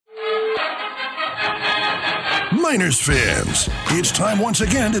Miners fans, it's time once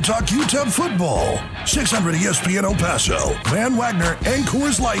again to talk UTEP football. 600 ESPN El Paso, Van Wagner, and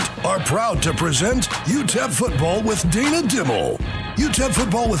Coors Light are proud to present UTEP Football with Dana Dimel. UTEP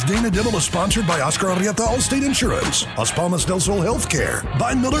Football with Dana Dimel is sponsored by Oscar Arrieta Allstate Insurance, Las Palmas del Sol Healthcare,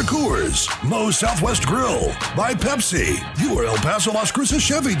 by Miller Coors, Moe's Southwest Grill, by Pepsi, your El Paso Las Cruces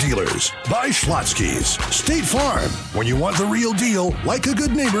Chevy dealers, by Schlotzsky's, State Farm. When you want the real deal, like a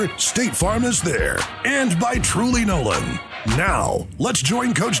good neighbor, State Farm is there. And by Truly Nolan. Now, let's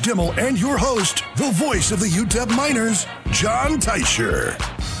join Coach Dimel and your host, the voice of the UTEP Miners, Jon Teicher.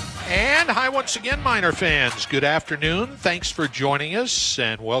 And hi once again, Miner fans. Good afternoon. Thanks for joining us,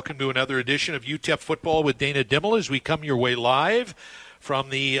 and welcome to another edition of UTEP Football with Dana Dimel as we come your way live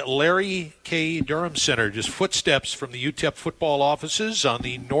from the Larry K. Durham Center, just footsteps from the UTEP football offices on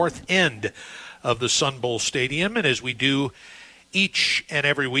the north end of the Sun Bowl Stadium. And as we do each and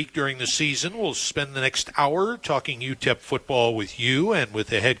every week during the season, we'll spend the next hour talking UTEP football with you and with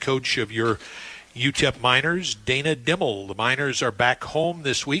the head coach of your UTEP Miners, Dana Dimel. The Miners are back home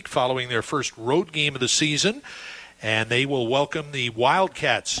this week following their first road game of the season, and they will welcome the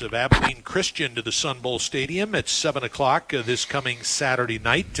Wildcats of Abilene Christian to the Sun Bowl Stadium at 7 o'clock this coming Saturday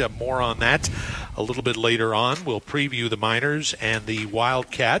night. More on that a little bit later on. We'll preview the Miners and the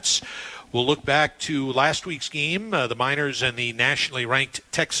Wildcats. We'll look back to last week's game, the Miners and the nationally ranked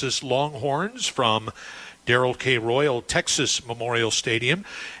Texas Longhorns from Darrell K. Royal Texas Memorial Stadium.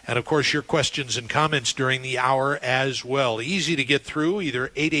 And, of course, your questions and comments during the hour as well. Easy to get through, either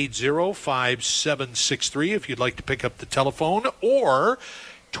 880-5763 if you'd like to pick up the telephone, or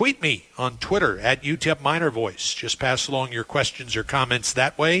tweet me on Twitter at UTEP Miner Voice. Just pass along your questions or comments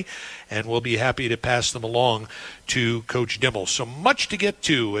that way, and we'll be happy to pass them along to Coach Dimel. So much to get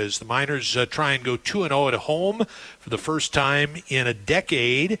to as the Miners try and go 2-0 at home for the first time in a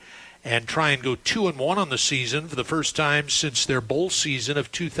decade, and try and go 2-1 on the season for the first time since their bowl season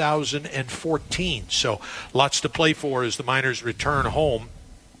of 2014. So lots to play for as the Miners return home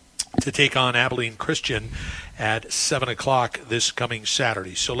to take on Abilene Christian at 7 o'clock this coming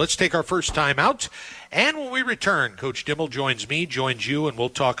Saturday. So let's take our first time out, and when we return, Coach Dimel joins you, and we'll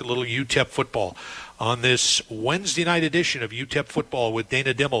talk a little UTEP football on this Wednesday night edition of UTEP Football with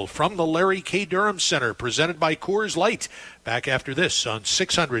Dana Dimel from the Larry K. Durham Center, presented by Coors Light. Back after this on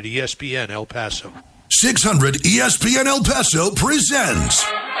 600 ESPN El Paso. 600 ESPN El Paso presents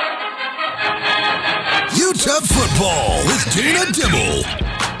UTEP Football with Dana Dimel.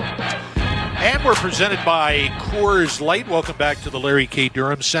 And we're presented by Coors Light. Welcome back to the Larry K.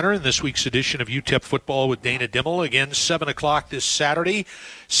 Durham Center in this week's edition of UTEP Football with Dana Dimel. Again, 7 o'clock this Saturday.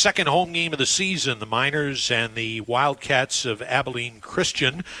 Second home game of the season, the Miners and the Wildcats of Abilene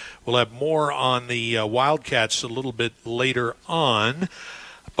Christian. We'll have more on the Wildcats a little bit later on.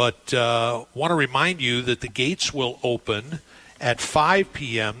 But want to remind you that the gates will open at 5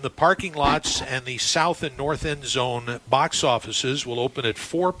 p.m. The parking lots and the south and north end zone box offices will open at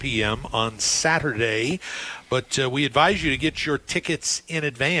 4 p.m. on Saturday. But we advise you to get your tickets in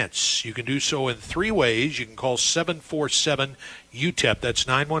advance. You can do so in three ways. You can call 747-UTEP. That's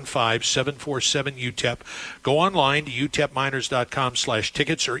 915-747-UTEP. Go online to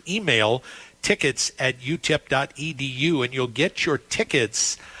utepminers.com/tickets or email tickets@utep.edu, and you'll get your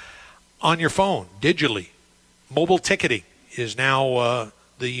tickets on your phone digitally. Mobile ticketing is now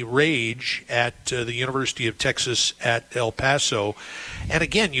the rage at the University of Texas at El Paso. And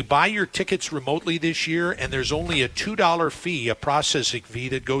again, you buy your tickets remotely this year, and there's only a $2 fee, a processing fee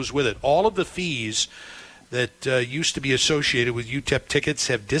that goes with it. All of the fees that used to be associated with UTEP tickets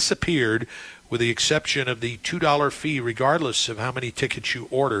have disappeared, with the exception of the $2 fee, regardless of how many tickets you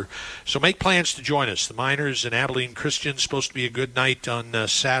order. So make plans to join us. The Miners and Abilene Christian supposed to be a good night on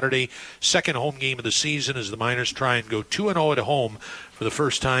Saturday. Second home game of the season as the Miners try and go 2-0 at home for the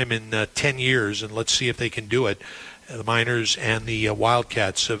first time in 10 years, and let's see if they can do it. The Miners and the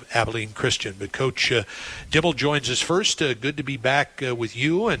Wildcats of Abilene Christian. But Coach Dimel joins us first. Good to be back with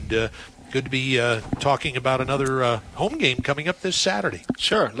you, and good to be talking about another home game coming up this Saturday.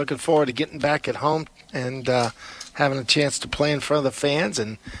 Sure. Looking forward to getting back at home and having a chance to play in front of the fans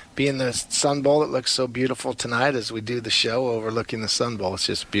and be in the Sun Bowl. It looks so beautiful tonight as we do the show overlooking the Sun Bowl. It's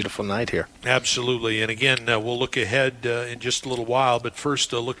just a beautiful night here. Absolutely. And again, we'll look ahead in just a little while, but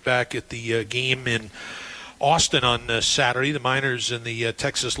first look back at the game in Austin on Saturday. The Miners and the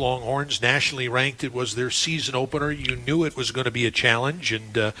Texas Longhorns, nationally ranked. It was their season opener. You knew it was going to be a challenge,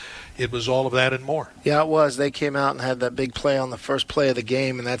 and it was all of that and more. Yeah, it was. They came out and had that big play on the first play of the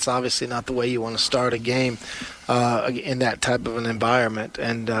game, and that's obviously not the way you want to start a game. in that type of an environment.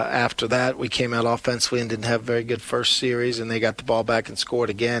 And after that, we came out offensively and didn't have a very good first series, and they got the ball back and scored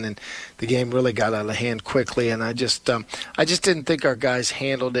again, and the game really got out of hand quickly. And I just didn't think our guys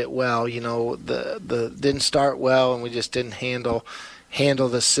handled it well. The didn't start well, and we just didn't handle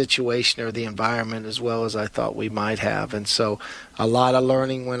the situation or the environment as well as I thought we might have. And so a lot of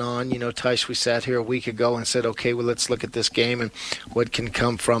learning went on. Teich, we sat here a week ago and said, okay, well, let's look at this game and what can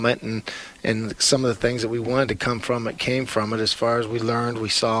come from it. And some of the things that we wanted to come from it came from it. As far as we learned, we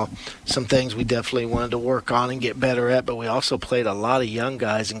saw some things we definitely wanted to work on and get better at, but we also played a lot of young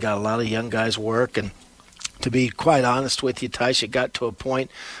guys and got a lot of young guys work. And to be quite honest with you, Teich, it got to a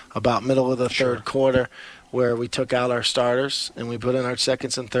point about middle of the third quarter where we took out our starters and we put in our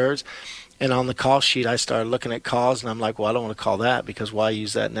seconds and thirds. And on the call sheet, I started looking at calls, and I'm like, well, I don't want to call that because why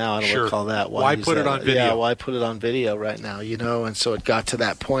use that now? I don't want to call that. Why put it on video? Yeah, why put it on video right now, And so it got to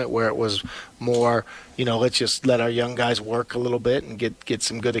that point where it was more, let's just let our young guys work a little bit and get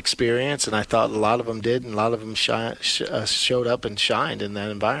some good experience. And I thought a lot of them did, and a lot of them showed up and shined in that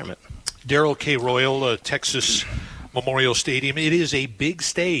environment. Darrell K. Royal, Texas Memorial Stadium. It is a big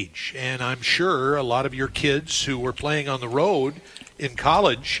stage, and I'm sure a lot of your kids who were playing on the road in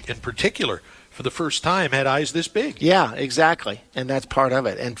college in particular for the first time had eyes this big. Yeah, exactly. And that's part of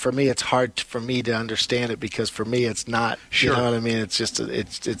it. And for me, it's hard for me to understand it because for me, it's not, Sure. You know what I mean? It's just,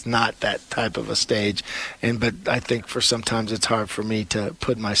 it's not that type of a stage. But I think for sometimes it's hard for me to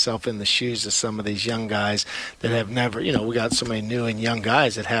put myself in the shoes of some of these young guys that have never, we got so many new and young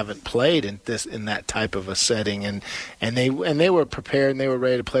guys that haven't played in that type of a setting. And they were prepared and they were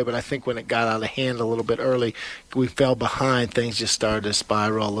ready to play. But I think when it got out of hand a little bit early, we fell behind. Things just started to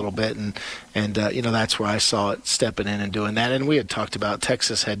spiral a little bit. And that's where I saw it stepping in and doing that. And we had talked about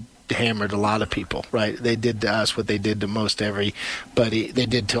Texas had hammered a lot of people, right? They did to us what they did to most everybody. They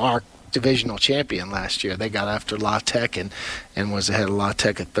did to our divisional champion last year. They got after La Tech and was ahead of La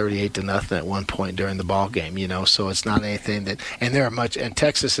Tech at 38-0 at one point during the ball game. So it's not anything that. And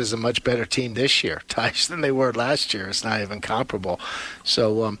Texas is a much better team this year, Tyson, than they were last year. It's not even comparable.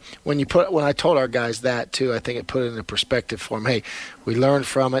 So when I told our guys that too, I think it put it into perspective for them. Hey, we learned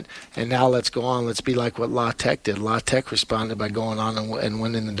from it, and now let's go on. Let's be like what La Tech did. La Tech responded by going on and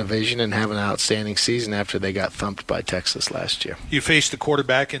winning the division and having an outstanding season after they got thumped by Texas last year. You faced a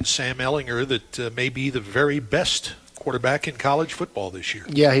quarterback in Sam Ehlinger that may be the very best quarterback in college football this year.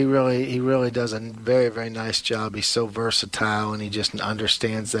 Yeah, he really does a very, very nice job. He's so versatile, and he just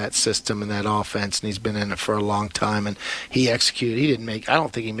understands that system and that offense, and he's been in it for a long time, and he executed. I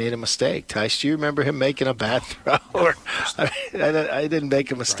don't think he made a mistake. Tice, do you remember him making a bad throw? I didn't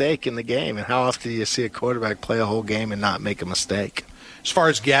make a mistake in the game, and how often do you see a quarterback play a whole game and not make a mistake? As far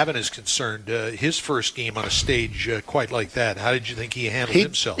as Gavin is concerned, his first game on a stage quite like that, how did you think he handled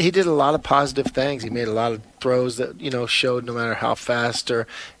himself? He did a lot of positive things. He made a lot of throws that, showed no matter how fast or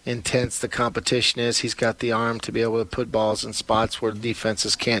intense the competition is, he's got the arm to be able to put balls in spots where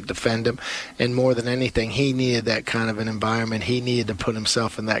defenses can't defend him. And more than anything, he needed that kind of an environment. He needed to put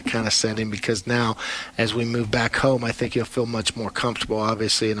himself in that kind of setting because now, as we move back home, I think he'll feel much more comfortable,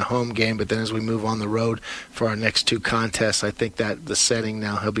 obviously, in a home game. But then as we move on the road for our next two contests, I think that the setting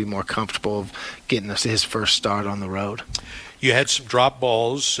now, he'll be more comfortable of getting his first start on the road. You had some drop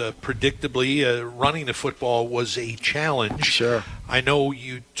balls. Predictably, running the football was a challenge. Sure. I know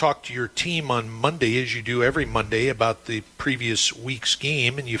you talked to your team on Monday, as you do every Monday, about the previous week's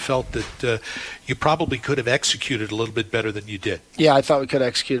game, and you felt that you probably could have executed a little bit better than you did. Yeah, I thought we could have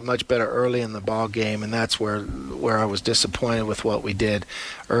executed much better early in the ball game, and that's where I was disappointed with what we did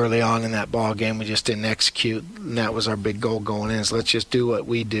early on in that ball game. We just didn't execute, and that was our big goal going in, is let's just do what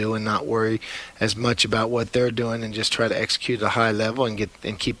we do and not worry as much about what they're doing and just try to execute at a high level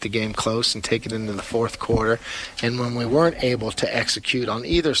and keep the game close and take it into the fourth quarter. And when we weren't able to execute on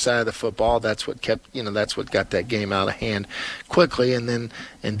either side of the football, that's what got that game out of hand quickly. And then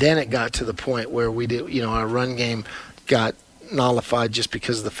it got to the point where we did, our run game got nullified just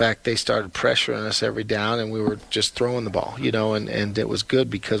because of the fact they started pressuring us every down and we were just throwing the ball, and it was good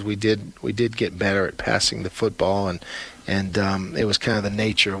because we did get better at passing the football and it was kind of the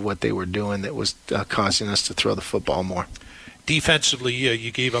nature of what they were doing that was causing us to throw the football more. Defensively,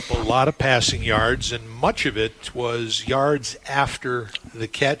 you gave up a lot of passing yards, and much of it was yards after the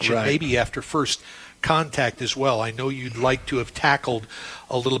catch and maybe after first contact as well. I know you'd like to have tackled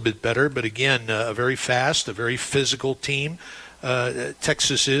a little bit better, but again, a very fast, a very physical team.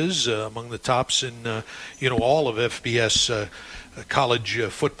 Texas is among the tops in all of FBS college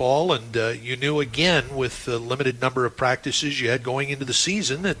football, and you knew again with the limited number of practices you had going into the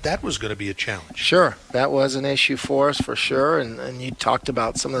season that was going to be a challenge. Sure, that was an issue for us for sure, and you talked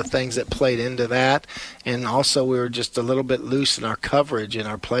about some of the things that played into that, and also we were just a little bit loose in our coverage, and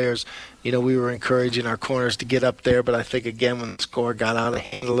our players, we were encouraging our corners to get up there, but I think, again, when the score got out of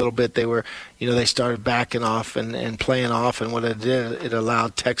hand a little bit, they were, they started backing off and playing off, and what it did, it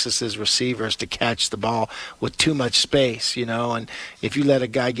allowed Texas's receivers to catch the ball with too much space, and if you let a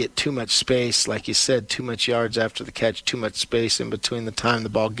guy get too much space, like you said, too much yards after the catch, too much space in between the time the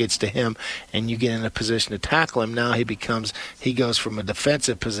ball gets to him, and you get in a position to tackle him, now he goes from a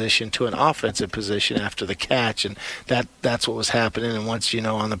defensive position to an offensive position after the catch, and that's what was happening, and once,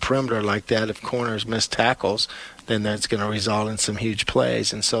 on the perimeter like that, if corners miss tackles, then that's going to result in some huge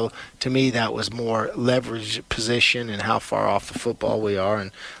plays. And so to me that was more leverage position and how far off the football we are,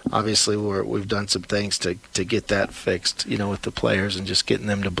 and obviously we've done some things to get that fixed, with the players and just getting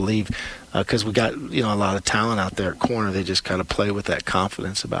them to believe, because we got a lot of talent out there at corner. They just kind of play with that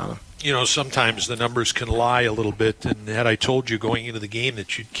confidence about them. Sometimes the numbers can lie a little bit, and had I told you going into the game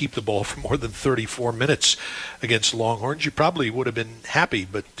that you'd keep the ball for more than 34 minutes against Longhorns, you probably would have been happy.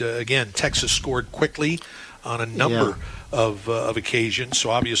 But, again, Texas scored quickly on a number of occasions, so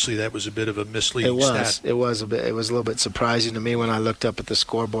obviously that was a bit of a misleading stat. It was a little bit surprising to me when I looked up at the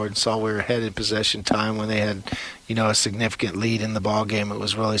scoreboard and saw we were ahead in possession time when they had a significant lead in the ball game. It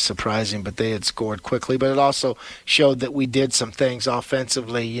was really surprising, but they had scored quickly. But it also showed that we did some things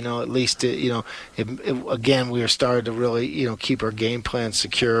offensively. At least again we were starting to really keep our game plan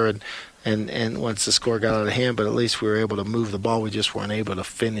secure and once the score got out of hand, but at least we were able to move the ball. We just weren't able to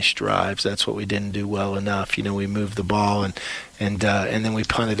finish drives. That's what we didn't do well enough. We moved the ball and then we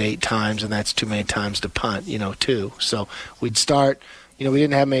punted 8 times, and that's too many times to punt, too. So we'd start. We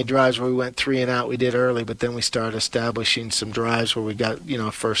didn't have many drives where we went 3 and out. We did early, but then we started establishing some drives where we got,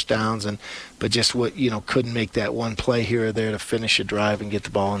 first downs, but just couldn't make that one play here or there to finish a drive and get the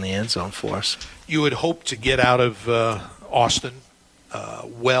ball in the end zone for us. You would hope to get out of Austin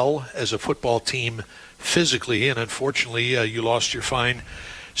well as a football team physically, and unfortunately you lost your fine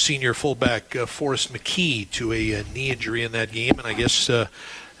senior fullback Forrest McKee to a knee injury in that game, and I guess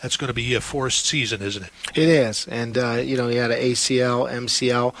that's going to be a Forrest season, isn't it? It is, and he had an ACL,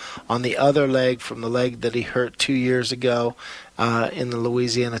 MCL on the other leg from the leg that he hurt 2 years ago in the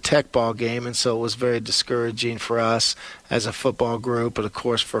Louisiana Tech ball game, and so it was very discouraging for us as a football group, but of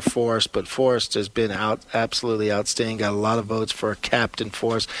course for Forrest. But Forrest has been absolutely outstanding, got a lot of votes for a captain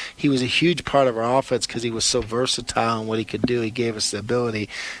for us. He was a huge part of our offense because he was so versatile in what he could do. He gave us the ability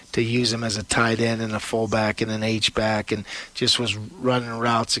to use him as a tight end and a fullback and an H-back, and just was running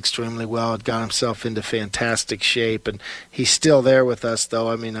routes extremely well. Had got himself into fantastic shape, and he's still there with us,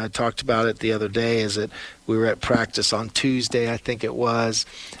 though. I mean, I talked about it the other day, is that we were at practice on Tuesday, I think it was,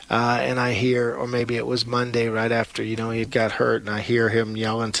 and I hear, or maybe it was Monday right after, he had got hurt, and I hear him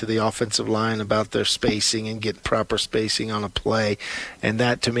yelling to the offensive line about their spacing and get proper spacing on a play, and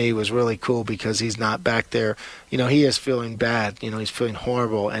that to me was really cool because he's not back there. He is feeling bad. He's feeling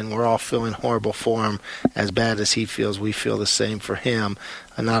horrible, and we're all feeling horrible for him. As bad as he feels, we feel the same for him,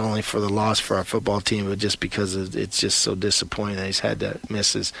 and not only for the loss for our football team, but just because it's just so disappointing that he's had to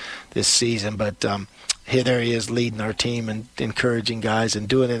miss this season. But here there he is leading our team and encouraging guys and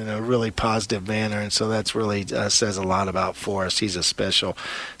doing it in a really positive manner, and so that's really says a lot about Forrest. He's a special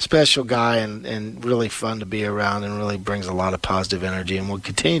guy and really fun to be around, and really brings a lot of positive energy, and we'll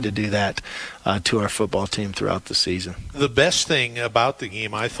continue to do that to our football team throughout the season. The best thing about the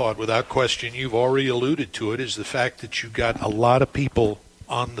game, I thought, without question, you've already alluded to it, is the fact that you got a lot of people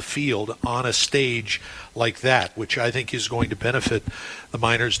on the field on a stage like that, which I think is going to benefit the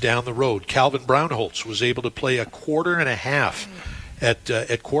Miners down the road. Calvin Brownholtz was able to play a quarter and a half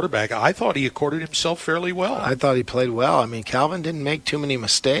at quarterback. I thought he accorded himself fairly well. I thought he played well. I mean, Calvin didn't make too many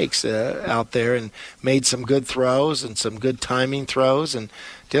mistakes out there, and made some good throws and some good timing throws, and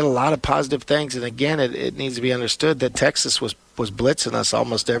did a lot of positive things. And again, it needs to be understood that Texas was blitzing us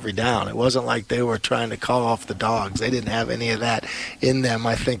almost every down. It wasn't like they were trying to call off the dogs. They didn't have any of that in them.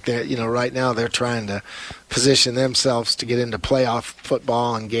 I think that right now they're trying to position themselves to get into playoff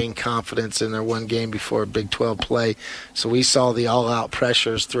football and gain confidence in their one game before a Big 12 play. So we saw the all-out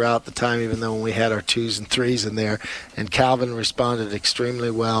pressures throughout the time, even though when we had our 2s and 3s in there. And Calvin responded extremely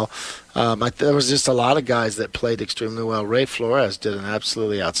well. There was just a lot of guys that played extremely well. Ray Flores did an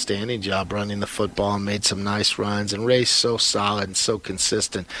absolutely outstanding job running the football and made some nice runs. And Ray's so solid and so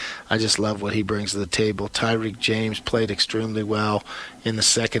consistent. I just love what he brings to the table. Tyreek James played extremely well in the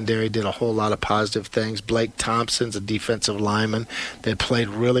secondary, did a whole lot of positive things. Blake Thompson's a defensive lineman that played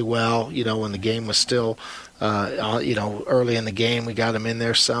really well, when the game was still early in the game we got him in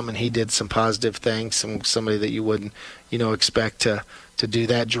there some, and he did some positive things. Somebody that you wouldn't, expect to do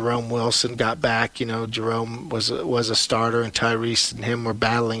that. Jerome Wilson got back. Jerome was a starter, and Tyrese and him were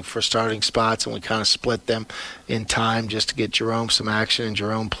battling for starting spots, and we kind of split them in time just to get Jerome some action, and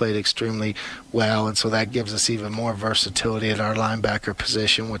Jerome played extremely well, and so that gives us even more versatility at our linebacker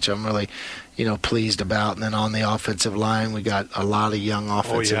position, which I'm really pleased about. And then on the offensive line, we got a lot of young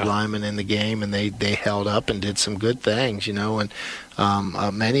offensive linemen in the game, and they held up and did some good things, and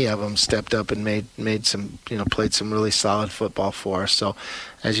many of them stepped up and made some, played some really solid football for us. So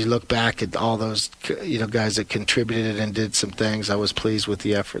as you look back at all those, guys that contributed and did some things, I was pleased with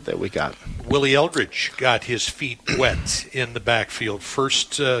the effort that we got. Willie Eldridge got his feet wet in the backfield.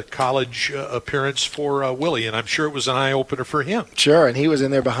 First college appearance for Willie, and I'm sure it was an eye-opener for him. Sure, and he was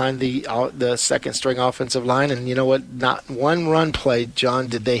in there behind the second-string offensive line, and you know what? Not one run play, John,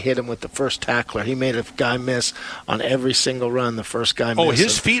 did they hit him with the first tackler. He made a guy miss on every single run, the first guy missed. Oh,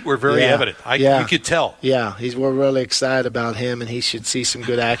 his feet were very evident. You could tell. Yeah, we're really excited about him, and he should see some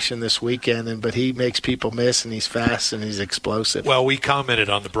good action this weekend. But he makes people miss, and he's fast, and he's explosive. Well, we commented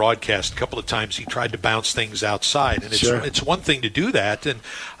on the broadcast a couple of times. He tried to bounce things outside, and it's one thing to do that. And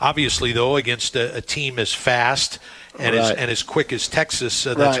obviously, though, against a team as fast and as quick as Texas,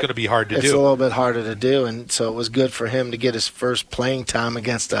 that's going to be hard to do. It's a little bit harder to do, and so it was good for him to get his first playing time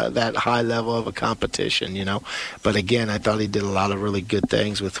against that high level of a competition, But again, I thought he did a lot of really good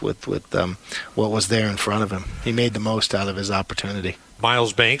things with what was there in front of him. He made the most out of his opportunity.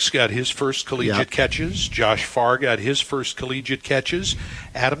 Miles Banks got his first collegiate catches. Josh Farr got his first collegiate catches.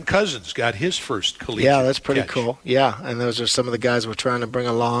 Adam Cousins got his first collegiate catch. Yeah, that's pretty cool. Yeah, and those are some of the guys we're trying to bring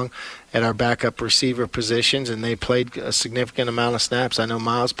along at our backup receiver positions, and they played a significant amount of snaps. I know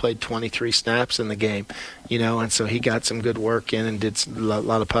Miles played 23 snaps in the game, and so he got some good work in and did a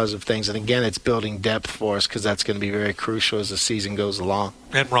lot of positive things. And again, it's building depth for us because that's going to be very crucial as the season goes along.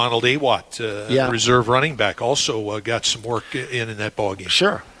 And Ronald Awatt, reserve running back, also got some work in that ballgame.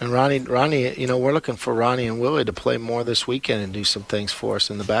 Sure. And Ronnie, we're looking for Ronnie and Willie to play more this weekend and do some things for us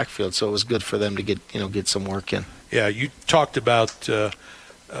in the backfield. So it was good for them to get some work in. Yeah, you talked about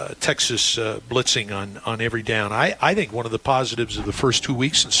Texas blitzing on every down. I think one of the positives of the first 2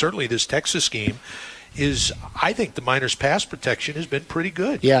 weeks, and certainly this Texas game, is I think the Miners' pass protection has been pretty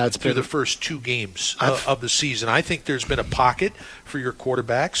good. Yeah, it's through the first two games of the season. I think there's been a pocket for your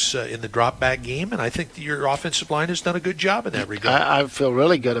quarterbacks in the drop-back game, and I think your offensive line has done a good job in that regard. I feel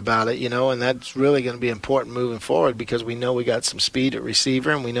really good about it, and that's really going to be important moving forward because we know we got some speed at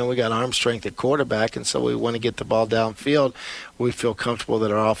receiver and we know we got arm strength at quarterback, and so we want to get the ball downfield. We feel comfortable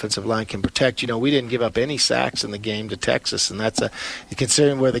that our offensive line can protect. We didn't give up any sacks in the game to Texas, and that's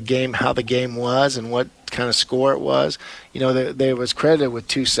considering how the game was and what kind of score it was. They was credited with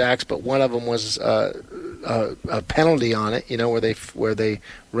 2 sacks, but one of them was a penalty on it. Where they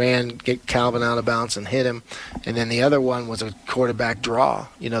get Calvin out of bounds and hit him, and then the other one was a quarterback draw.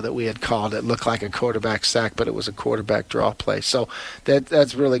 That we had called. It looked like a quarterback sack, but it was a quarterback draw play. So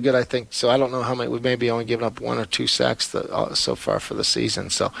that's really good, I think. So I don't know how many. We've maybe only given up 1 or 2 sacks so far for the season.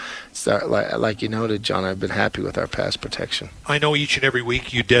 So like you noted, John, I've been happy with our pass protection. I know each and every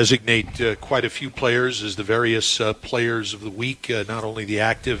week you designate quite a few players as the various players of the week, not only the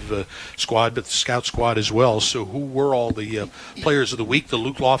active squad but the scout squad as well. So who were all the players of the week, the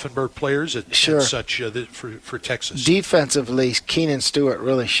Luke Laufenberg players and such for Texas? Defensively, Keenan Stewart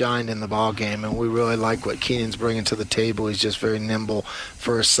really shined in the ball game, and we really like what Keenan's bringing to the table. He's just very nimble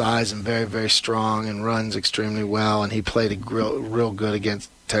for his size and very, very strong and runs extremely well, and he played real good against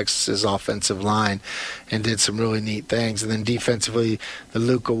Texas's offensive line and did some really neat things. And then defensively, the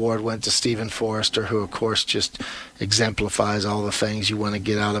Luke Award went to Stephen Forrester, who of course just exemplifies all the things you want to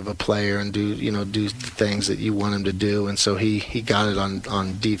get out of a player and do the things that you want him to do. And so he got it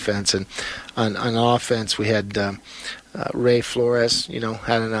on defense. And on offense, we had Ray Flores,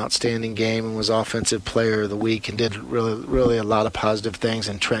 had an outstanding game and was Offensive Player of the Week and did really a lot of positive things.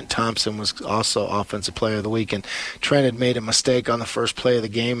 And Trent Thompson was also Offensive Player of the Week. And Trent had made a mistake on the first play of the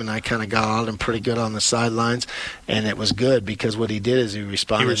game, and I kind of got on him pretty good on the sidelines. And it was good because what he did is he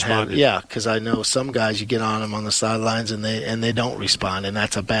responded. Because I know some guys you get on them on the sidelines and they don't respond, and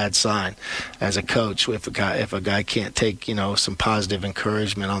that's a bad sign as a coach if a guy can't take some positive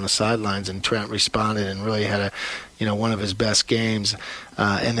encouragement on the sidelines. And Trent responded and really had one of his best games.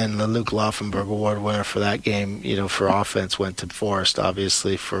 And then the Luke Laufenberg Award winner for that game, for offense went to Forrest,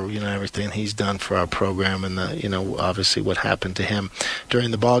 obviously, for, everything he's done for our program and obviously what happened to him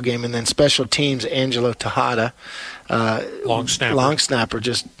during the ball game. And then special teams, Angelo Tejada, long snapper,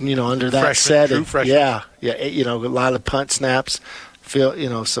 just, under that setting. Yeah. A lot of punt snaps.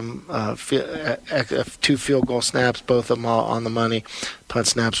 two field goal snaps, both of them all on the money. Punt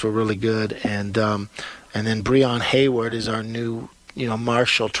snaps were really good, and then Breon Hayward is our new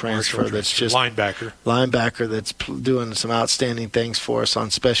Marshall transfer that's just linebacker that's doing some outstanding things for us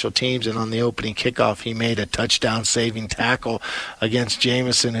on special teams. And on the opening kickoff, he made a touchdown-saving tackle against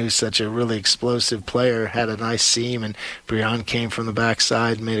Jamison, who's such a really explosive player, had a nice seam, and Breon came from the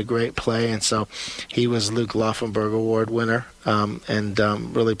backside and made a great play. And so he was Luke Laufenberg Award winner, and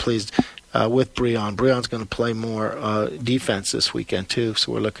really pleased with Breon. Breon's going to play more defense this weekend, too,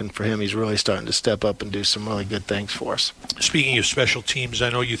 so we're looking for him. He's really starting to step up and do some really good things for us. Speaking of special teams, I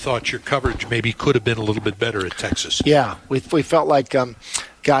know you thought your coverage maybe could have been a little bit better at Texas. Yeah, we felt like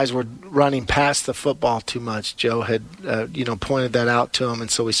guys were running past the football too much. Joe had, pointed that out to him, and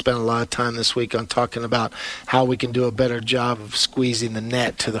so we spent a lot of time this week on talking about how we can do a better job of squeezing the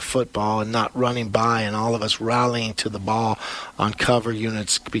net to the football and not running by, and all of us rallying to the ball on cover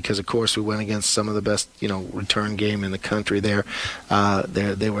units because, of course, we went against some of the best, return game in the country there.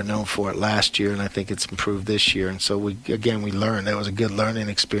 They were known for it last year, and I think it's improved this year. And so, we learned. That was a good learning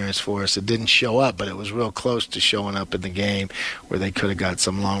experience for us. It didn't show up, but it was real close to showing up in the game where they could have got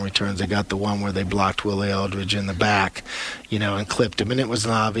some long returns. They got the one where they blocked Willie Eldridge in the back, and clipped him, and it was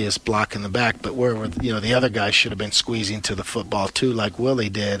an obvious block in the back, but where the other guys should have been squeezing to the football too, like Willie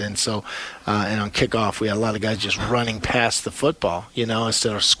did. And so and on kickoff we had a lot of guys just running past the football,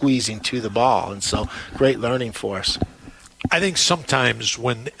 instead of squeezing to the ball, and so great learning for us. I think sometimes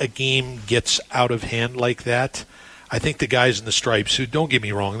when a game gets out of hand like that, I think the guys in the stripes, who, don't get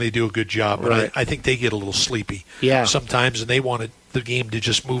me wrong, they do a good job, but right. I think they get a little sleepy sometimes, and they want the game to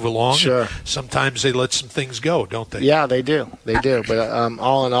just move along. Sure. Sometimes they let some things go, don't they? Yeah, they do. But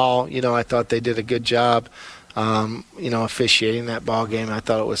all in all, I thought they did a good job, officiating that ball game. I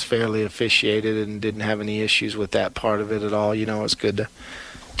thought it was fairly officiated and didn't have any issues with that part of it at all. It was good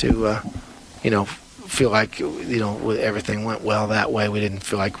to feel like everything went well that way. We didn't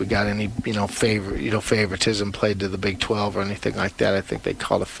feel like we got any favoritism played to the Big 12 or anything like that. I think they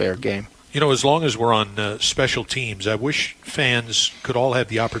called a fair game. As long as we're on special teams, I wish fans could all have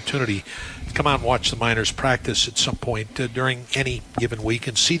the opportunity to come out and watch the Miners practice at some point during any given week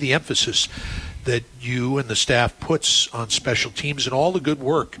and see the emphasis that you and the staff puts on special teams and all the good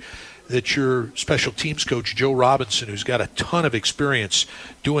work that your special teams coach, Joe Robinson, who's got a ton of experience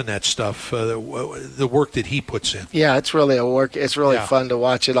doing that stuff, the work that he puts in. Yeah, it's really a work. It's really fun to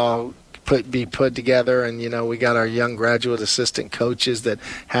watch it all be put together, and we got our young graduate assistant coaches that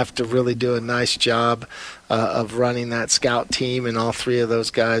have to really do a nice job of running that scout team, and all three of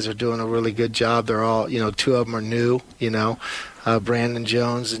those guys are doing a really good job. They're all, two of them are new, Brandon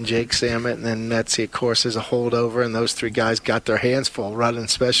Jones and Jake Samet, and then Metzi, of course, is a holdover, and those three guys got their hands full running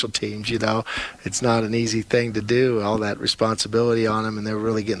special teams. It's not an easy thing to do, all that responsibility on them, and they're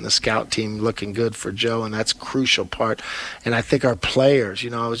really getting the scout team looking good for Joe, and that's a crucial part. And I think our players,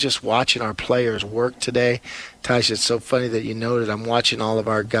 I was just watching our players work today. Teicher, it's so funny that you noted. I'm watching all of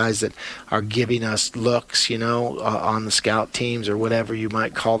our guys that are giving us looks, on the scout teams or whatever you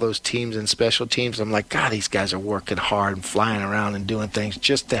might call those teams and special teams. I'm like, God, these guys are working hard and flying around and doing things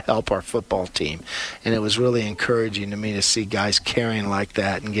just to help our football team. And it was really encouraging to me to see guys caring like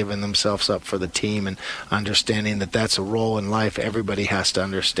that and giving themselves up for the team and understanding that that's a role in life everybody has to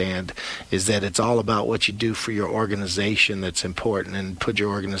understand, is that it's all about what you do for your organization that's important, and put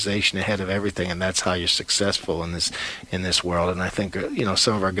your organization ahead of everything, and that's how you're successful in this world. And I think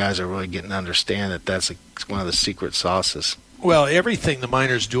some of our guys are really getting to understand that that's one of the secret sauces. Well, everything the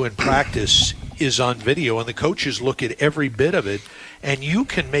Miners do in practice is on video, and the coaches look at every bit of it, and you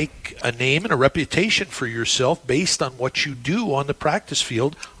can make a name and a reputation for yourself based on what you do on the practice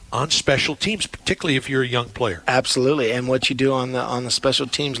field on special teams, particularly if you're a young player. Absolutely, and what you do on the special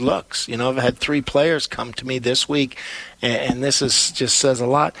teams looks. I've had 3 players come to me this week, and this just says a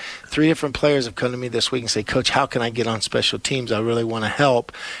lot. 3 different players have come to me this week and say, Coach, how can I get on special teams? I really want to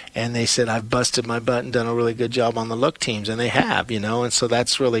help. And they said, I've busted my butt and done a really good job on the look teams, and they have, and so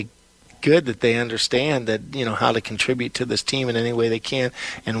that's really good that they understand that, how to contribute to this team in any way they can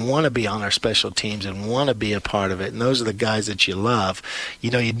and want to be on our special teams and want to be a part of it. And those are the guys that you love.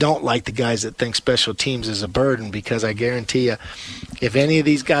 You don't like the guys that think special teams is a burden, because I guarantee you, if any of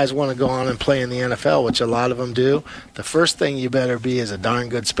these guys want to go on and play in the NFL, which a lot of them do, the first thing you better be is a darn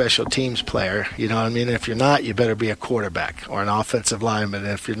good special teams player. You know what I mean? If you're not, you better be a quarterback or an offensive lineman.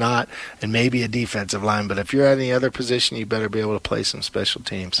 And if you're not, and maybe a defensive lineman. But if you're at any other position, you better be able to play some special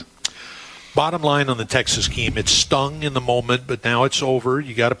teams. Bottom line on the Texas game, it stung in the moment, but now it's over.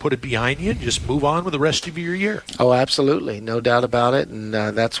 You got to put it behind you and just move on with the rest of your year. Oh, absolutely. No doubt about it, and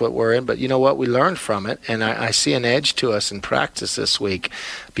that's what we're in. But you know what? We learned from it, and I see an edge to us in practice this week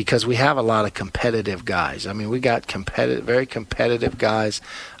because we have a lot of competitive guys. I mean, we got very competitive guys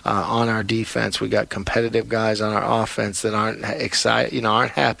on our defense. We got competitive guys on our offense that aren't excited,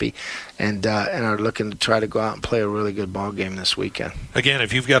 aren't happy, and are looking to try to go out and play a really good ball game this weekend. Again,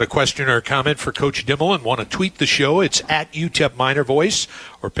 if you've got a question or a comment for Coach Dimel and want to tweet the show, it's at UTEP Miner Voice,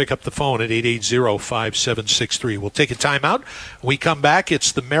 or pick up the phone at 880-5763. We'll take a timeout. When we come back,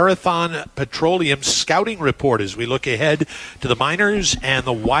 it's the Marathon Petroleum Scouting Report as we look ahead to the Miners and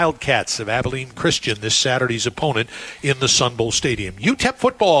the Wildcats of Abilene Christian, this Saturday's opponent in the Sun Bowl Stadium. UTEP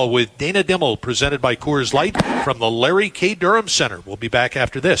Football with Dana Dimel, presented by Coors Light from the Larry K. Durham Center. We'll be back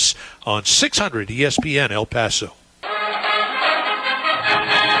after this on 600 ESPN El Paso.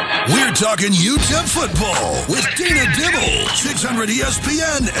 We're talking UTEP football with Dana Dimel, 600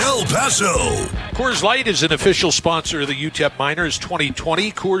 ESPN El Paso. Coors Light is an official sponsor of the UTEP Miners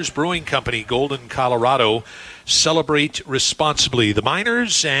 2020. Coors Brewing Company, Golden, Colorado. Celebrate responsibly. The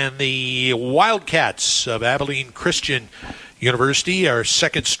Miners and the Wildcats of Abilene Christian University, our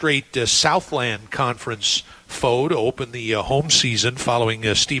second straight Southland Conference foe to open the home season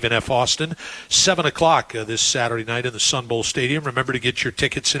following Stephen F. Austin. 7 o'clock this Saturday night in the Sun Bowl Stadium. Remember to get your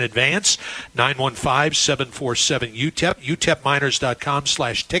tickets in advance. 915-747-UTEP,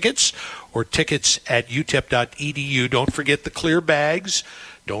 utepminers.com/tickets, or tickets at utep.edu. Don't forget the clear bags.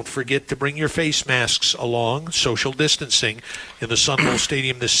 Don't forget to bring your face masks along. Social distancing in the Sun Bowl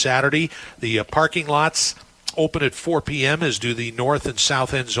Stadium this Saturday. The parking lots open at 4 p.m., as do the north and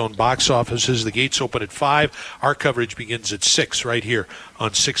south end zone box offices. The gates open at 5. Our coverage begins at 6 right here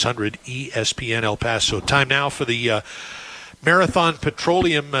on 600 ESPN El Paso. Time now for the Marathon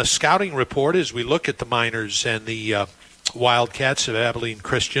Petroleum Scouting Report as we look at the Miners and the Wildcats of Abilene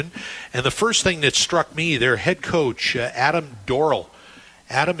Christian. And the first thing that struck me, their head coach, Adam Dorrell.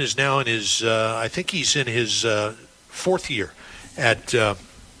 Adam is now in his, I think he's in his fourth year at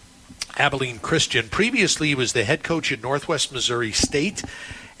Abilene Christian. Previously, he was the head coach at Northwest Missouri State,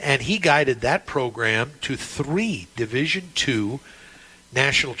 and he guided that program to 3 Division II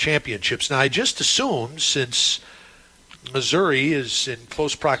national championships. Now, I just assumed, since Missouri is in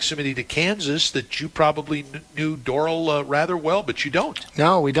close proximity to Kansas, that you probably knew Dorrell rather well, but you don't.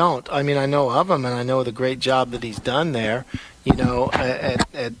 No, we don't. I mean, I know of him, and I know the great job that he's done there,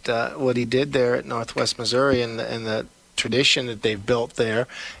 at what he did there at Northwest Missouri and the tradition that they've built there,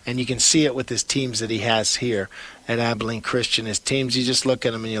 and you can see it with his teams that he has here at Abilene Christian. His teams, you just look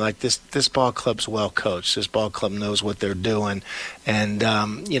at them and you're like, this ball club's well coached. This ball club knows what they're doing, and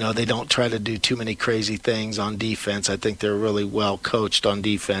they don't try to do too many crazy things on defense. I think they're really well coached on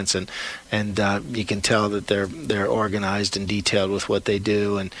defense, and you can tell that they're organized and detailed with what they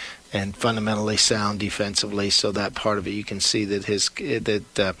do, and fundamentally sound defensively. So that part of it, you can see that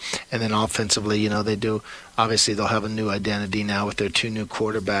and then offensively, they do. Obviously, they'll have a new identity now with their 2 new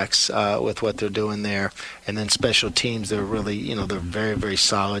quarterbacks with what they're doing there, and then special teams. They're really, they're very, very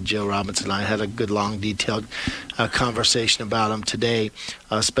solid. Joe Robinson and I had a good, long, detailed conversation about them today,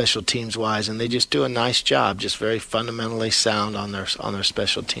 special teams wise, and they just do a nice job, just very fundamentally sound on their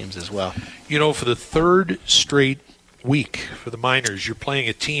special teams as well. For the third straight week for the Miners, you're playing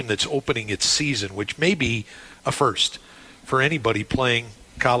a team that's opening its season, which may be a first for anybody playing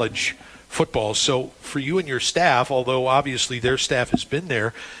college football. So for you and your staff, although obviously their staff has been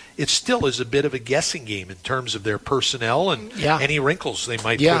there, it still is a bit of a guessing game in terms of their personnel and any wrinkles they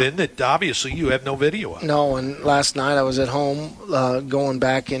might put in that obviously you have no video of. No, and last night I was at home going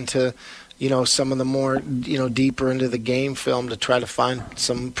back into some of the more, deeper into the game film to try to find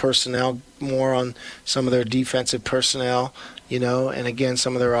some personnel more on some of their defensive personnel, and again,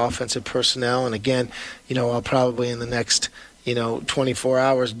 some of their offensive personnel. And again, I'll probably in the next, 24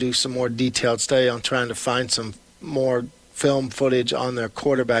 hours do some more detailed study on trying to find some more film footage on their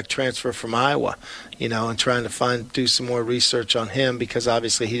quarterback transfer from Iowa, and trying to do some more research on him, because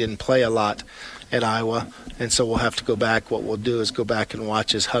obviously he didn't play a lot at Iowa, and so we'll have to go back. What we'll do is go back and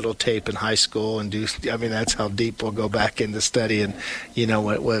watch his huddle tape in high school and that's how deep we'll go back into study and,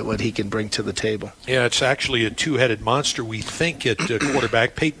 what he can bring to the table. Yeah, it's actually a 2-headed monster, we think, at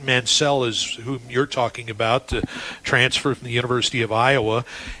quarterback. Peyton Mansell is whom you're talking about, transfer from the University of Iowa,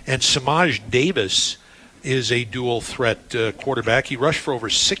 and Samaj Davis is a dual threat quarterback. He rushed for over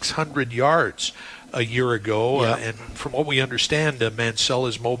 600 yards a year ago. Yeah. And from what we understand, Mansell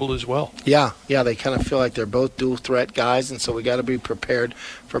is mobile as well. Yeah, they kind of feel like they're both dual threat guys, and so we got to be prepared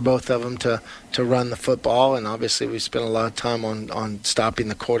for both of them to run the football. And obviously we spent a lot of time on stopping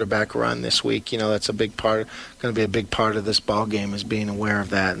the quarterback run this week. That's a big part, going to be a big part of this ball game, is being aware of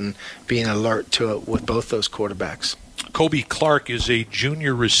that and being alert to it with both those quarterbacks. Kobe Clark is a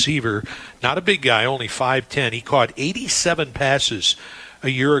junior receiver, not a big guy, only 5'10". He caught 87 passes a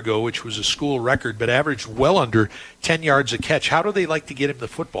year ago, which was a school record, but averaged well under 10 yards a catch. How do they like to get him the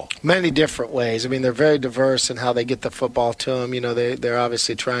football? Many different ways. I mean, they're very diverse in how they get the football to him. They're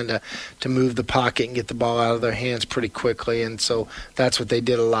obviously trying to move the pocket and get the ball out of their hands pretty quickly, and so that's what they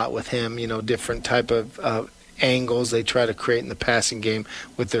did a lot with him. Different type of angles they try to create in the passing game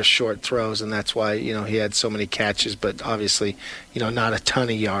with their short throws, and that's why he had so many catches, but obviously not a ton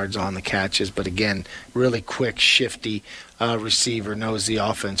of yards on the catches, but again, really quick, shifty receiver, knows the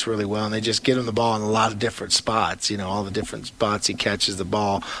offense really well, and they just get him the ball in a lot of different spots. All the different spots he catches the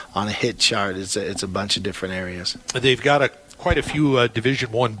ball on a hit chart. It's a bunch of different areas. They've got quite a few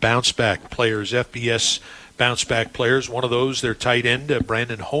Division I bounce back players, FBS bounce back players. One of those, their tight end,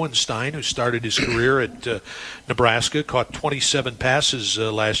 Brandon Hohenstein, who started his career at Nebraska, caught 27 passes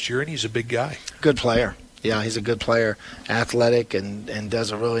last year, and he's a big guy. Good player. Yeah, he's a good player, athletic, and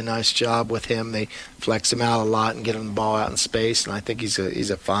does a really nice job with him. They flex him out a lot and get him the ball out in space, and I think he's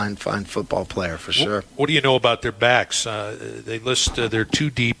a fine football player for sure. What do you know about their backs? They list their two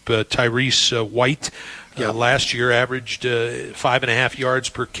deep, Tyrese White. Last year averaged 5.5 yards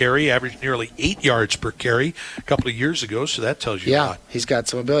per carry, averaged nearly 8 yards per carry a couple of years ago, so that tells you a lot. Yeah, he's got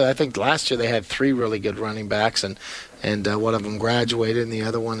some ability. I think last year they had 3 really good running backs, and one of them graduated, and the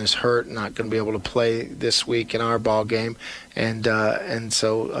other one is hurt, not going to be able to play this week in our ball game. And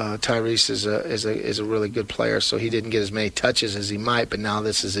so Tyrese is a really good player. So he didn't get as many touches as he might, but now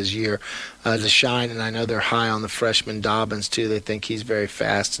this is his year to shine. And I know they're high on the freshman Dobbins too. They think he's very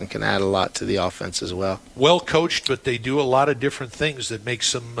fast and can add a lot to the offense as well. Well coached, but they do a lot of different things that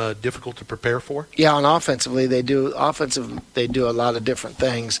makes them difficult to prepare for. Yeah, and offensively they do a lot of different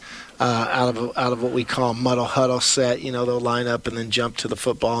things. Out of what we call muddle huddle set, they'll line up and then jump to the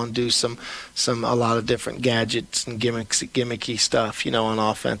football and do a lot of different gadgets and gimmicky stuff, on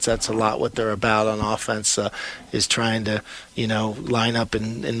offense. That's a lot what they're about on offense, is trying to, line up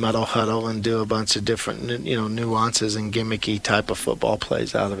in muddle huddle and do a bunch of different, nuances and gimmicky type of football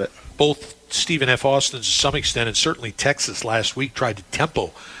plays out of it. Both Stephen F. Austin, to some extent, and certainly Texas last week, tried to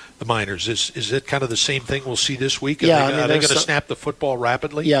tempo the Miners. Is it kind of the same thing we'll see this week? Are they going to snap the football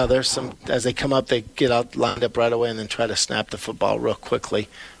rapidly? Yeah, there's some, as they come up, they get out lined up right away and then try to snap the football real quickly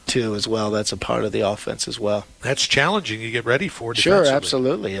too as well. That's a part of the offense as well. That's challenging to get ready for defensively. Sure,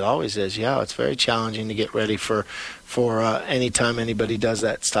 absolutely. It always is. Yeah, it's very challenging to get ready for any time anybody does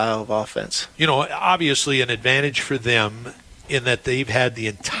that style of offense. Obviously an advantage for them in that they've had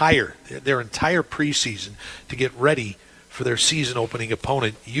their entire preseason to get ready for their season-opening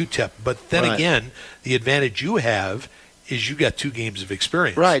opponent, UTEP. But then again, the advantage you have is you got 2 games of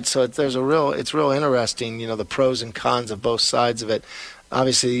experience. Right, so it's real interesting, the pros and cons of both sides of it.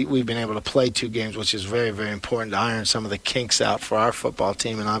 Obviously, we've been able to play 2 games, which is very, very important to iron some of the kinks out for our football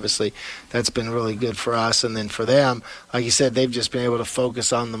team, and obviously that's been really good for us. And then for them, like you said, they've just been able to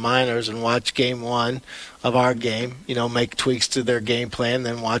focus on the Miners and watch game 1 of our game, make tweaks to their game plan,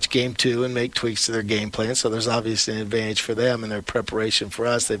 then watch game 2 and make tweaks to their game plan. So there's obviously an advantage for them in their preparation for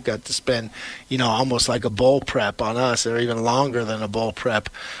us. They've got to spend, almost like a bowl prep on us, or even longer than a bowl prep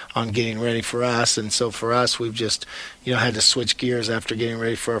on getting ready for us. And so for us, we've just, had to switch gears after getting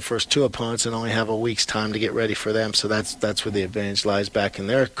ready for our first 2 opponents and only have a week's time to get ready for them. So that's where the advantage lies back in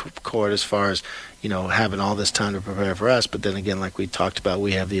their court as far as, having all this time to prepare for us. But then again, like we talked about,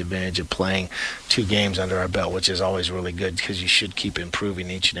 we have the advantage of playing 2 games under our belt, which is always really good because you should keep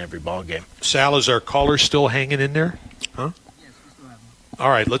improving each and every ball game. Sal, is our caller still hanging in there? Huh? Yes, we still have him. All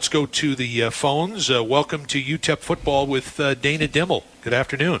right, let's go to the phones. Welcome to UTEP Football with Dana Dimel. Good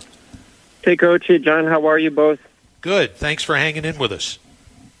afternoon. Hey, Coach. Hey, John. How are you both? Good. Thanks for hanging in with us.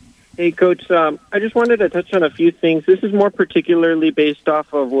 Hey, Coach. I just wanted to touch on a few things. This is more particularly based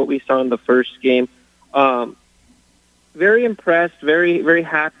off of what we saw in the first game. Very impressed, very, very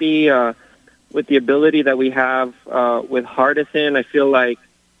happy with the ability that we have with Hardison. I feel like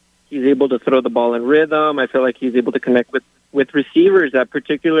he's able to throw the ball in rhythm. I feel like he's able to connect with receivers that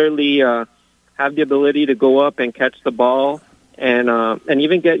particularly have the ability to go up and catch the ball and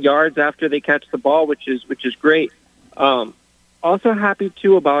even get yards after they catch the ball, which is great. Also happy,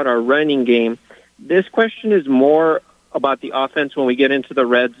 too, about our running game. This question is more about the offense when we get into the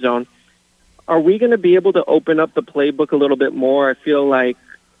red zone. Are we going to be able to open up the playbook a little bit more? I feel like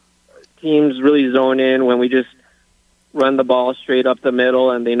teams really zone in when we just run the ball straight up the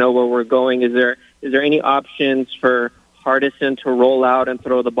middle and they know where we're going. Is there any options for Hardison to roll out and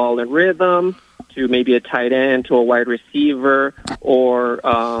throw the ball in rhythm to maybe a tight end, to a wide receiver,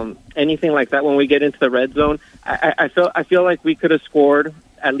 or anything like that when we get into the red zone? I feel like we could have scored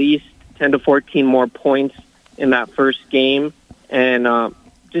at least 10 to 14 more points in that first game, and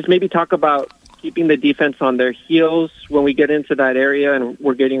just maybe talk about keeping the defense on their heels when we get into that area and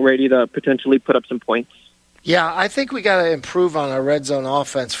we're getting ready to potentially put up some points. Yeah, I think we got to improve on our red zone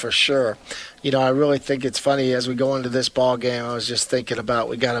offense for sure. I really think it's funny as we go into this ball game. I was just thinking about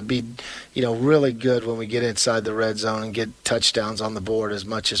we got to be, really good when we get inside the red zone and get touchdowns on the board as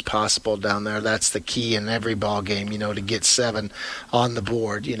much as possible down there. That's the key in every ball game, to get 7 on the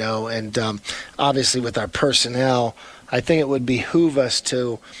board, and obviously with our personnel, I think it would behoove us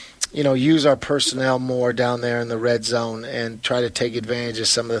to use our personnel more down there in the red zone and try to take advantage of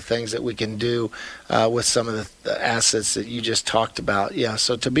some of the things that we can do with some of the assets that you just talked about. Yeah,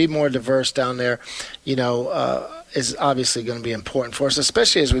 so to be more diverse down there, is obviously going to be important for us,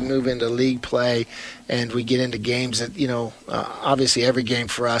 especially as we move into league play and we get into games that, obviously every game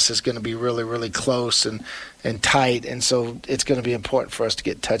for us is going to be really, really close and tight, and so it's going to be important for us to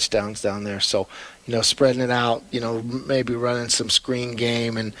get touchdowns down there. So, spreading it out, maybe running some screen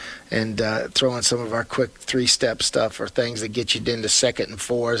game and throwing some of our quick 3-step stuff or things that get you into 2nd and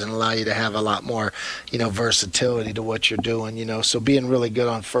 4s and allow you to have a lot more, versatility to what you're doing, So being really good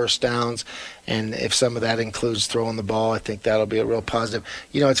on first downs, and if some of that includes throwing the ball, I think that'll be a real positive.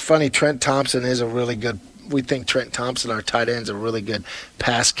 It's funny, Trent Thompson is a really good we think Trent Thompson, our tight end, is a really good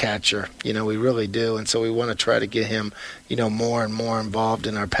pass catcher. We really do, and so we want to try to get him, more and more involved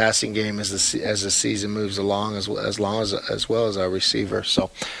in our passing game as the season moves along, as well as our receiver. So,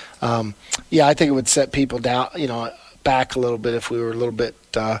 I think it would set people down, back a little bit if we were a little bit,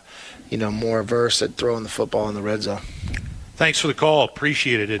 more averse at throwing the football in the red zone. Thanks for the call.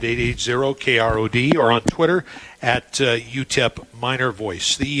 Appreciate it at 880-KROD or on Twitter at UTEP Minor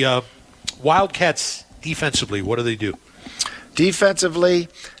Voice. The Wildcats defensively, what do they do? Defensively,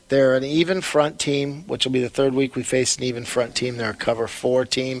 they're an even front team, which will be the third week we face an even front team. They're a cover 4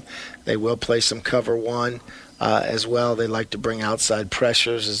 team. They will play some cover 1 as well. They like to bring outside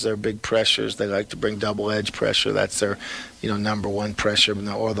pressures as their big pressures. They like to bring double edge pressure. That's their number 1 pressure,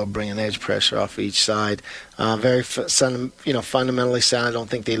 or they'll bring an edge pressure off each side. Very fundamentally sound. I don't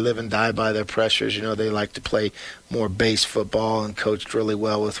think they live and die by their pressures. They like to play more base football and coached really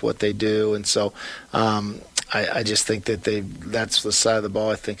well with what they do. And so I just think that that's the side of the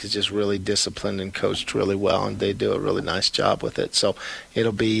ball I think is just really disciplined and coached really well, and they do a really nice job with it. So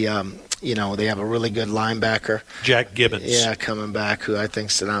it'll be they have a really good linebacker, Jack Gibbons. Yeah, coming back, who I think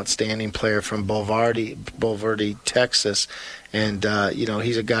is an outstanding player from Bulverde, Texas. And,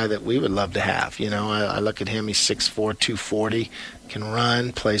 he's a guy that we would love to have. I look at him, he's 6'4", 240, can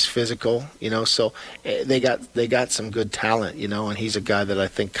run, plays physical, so they got some good talent, and he's a guy that I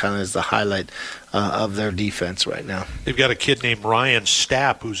think kind of is the highlight of their defense right now. They've got a kid named Ryan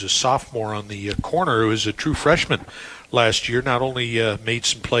Stapp, who's a sophomore on the corner, who is a true freshman last year. Not only made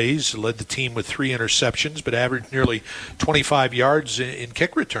some plays, led the team with 3 interceptions, but averaged nearly 25 yards in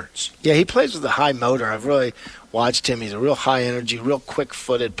kick returns. Yeah, he plays with a high motor. I've really watched him. He's a real high energy, real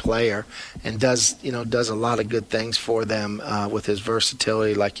quick-footed player, and does a lot of good things for them with his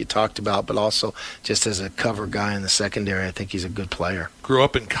versatility, like you talked about, but also just as a cover guy in the secondary. I think he's a good player. Grew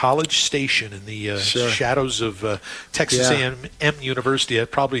up in College Station in the shadows of Texas A&M University.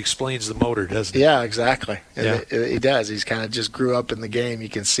 That probably explains the motor, doesn't it? Yeah, exactly. Yeah. It does. He's kind of just grew up in the game. You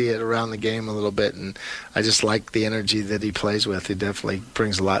can see it around the game a little bit, and I just like the energy that he plays with. He definitely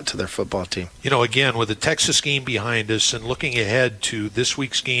brings a lot to their football team. Again, with the Texas game behind us and looking ahead to this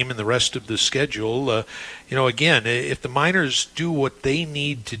week's game and the rest of the schedule, again, if the Miners do what they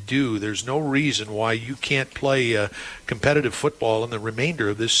need to do, there's no reason why you can't play competitive football in the remainder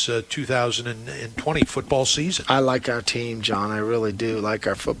of this 2020 football season. I like our team, John. I really do like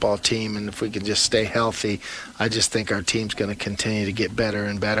our football team, and if we can just stay healthy, I just think our team's going to continue to get better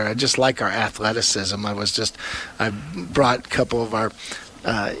and better. I just like our athleticism. I brought a couple of our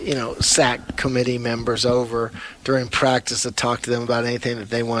SAC committee members over during practice to talk to them about anything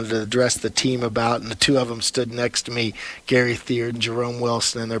that they wanted to address the team about, and the 2 of them stood next to me, Gary Thierd and Jerome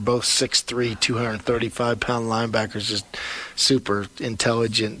Wilson, and they're both 6'3", 235-pound linebackers, just super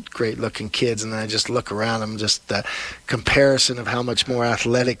intelligent, great-looking kids, and then I just look around them, just the comparison of how much more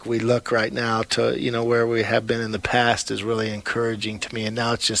athletic we look right now to, where we have been in the past is really encouraging to me. And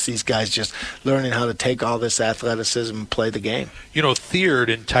now it's just these guys just learning how to take all this athleticism and play the game. Theard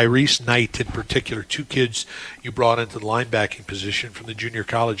and Tyrese Knight in particular, two kids you brought into the linebacking position from the junior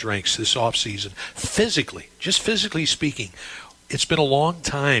college ranks this offseason. Physically speaking, it's been a long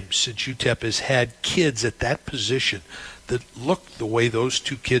time since UTEP has had kids at that position that look the way those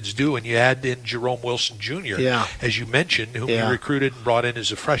two kids do. And you add in Jerome Wilson Jr., as you mentioned, whom you recruited and brought in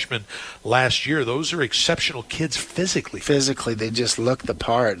as a freshman last year. Those are exceptional kids physically. Physically, they just look the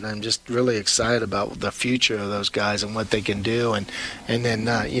part, and I'm just really excited about the future of those guys and what they can do. And then,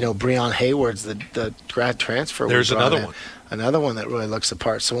 Breon Hayward's the grad transfer. There's another one. Another one that really looks the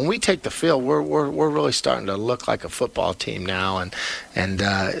part. So when we take the field, we're really starting to look like a football team now, and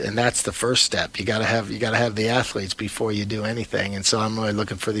that's the first step. You gotta have the athletes before you do anything. And so I'm really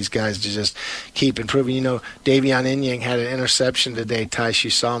looking for these guys to just keep improving. Davion Inyang had an interception today. Tice, you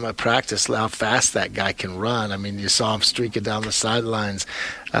saw him at practice. How fast that guy can run. I mean, you saw him streaking down the sidelines.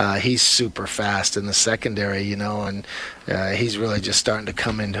 He's super fast in the secondary, and he's really just starting to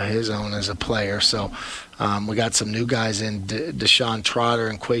come into his own as a player. So we got some new guys in Deshaun Trotter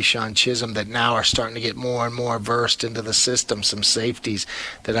and Quayshawn Chisholm that now are starting to get more and more versed into the system, some safeties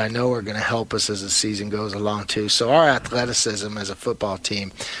that I know are going to help us as the season goes along too. So our athleticism as a football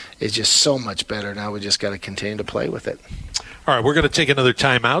team is just so much better now. We just got to continue to play with it. All right, we're going to take another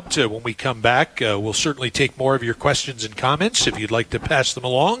time out. When we come back, we'll certainly take more of your questions and comments if you'd like to pass them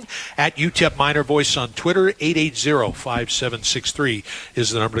along. At UTEP Miner Voice on Twitter, 880-5763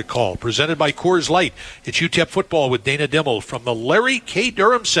 is the number to call. Presented by Coors Light, it's UTEP Football with Dana Dimel from the Larry K.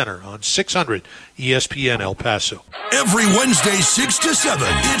 Durham Center on 600 ESPN El Paso. Every Wednesday, 6 to 7,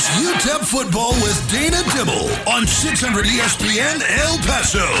 it's UTEP Football with Dana Dimel on 600 ESPN El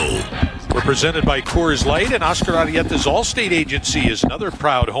Paso. We're presented by Coors Light, and Oscar Arrieta's Allstate Agency is another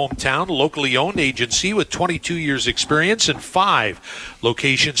proud hometown, locally owned agency with 22 years experience and 5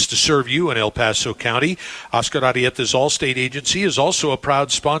 locations to serve you in El Paso County. Oscar Arrieta's Allstate Agency is also a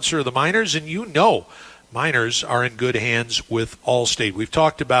proud sponsor of the Miners, and Miners are in good hands with Allstate. We've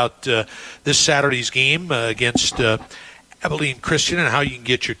talked about this Saturday's game against Abilene Christian and how you can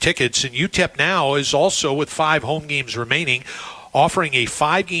get your tickets, and UTEP now is also, with 5 home games remaining, offering a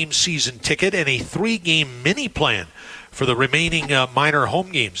 5-game season ticket and a 3-game mini plan for the remaining minor home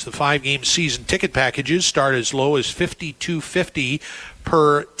games. The 5-game season ticket packages start as low as $52.50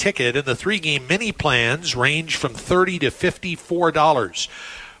 per ticket, and the 3-game mini plans range from $30 to $54.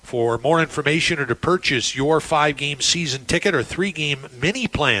 For more information or to purchase your 5-game season ticket or 3-game mini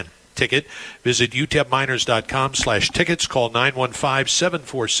plan ticket, visit utepminers.com/tickets, call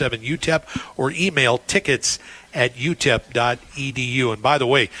 915-747-UTEP, or email tickets@utep.edu. And by the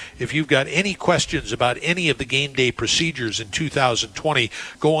way, if you've got any questions about any of the game day procedures in 2020,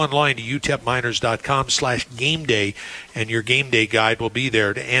 go online to utepminers.com/game day, and your game day guide will be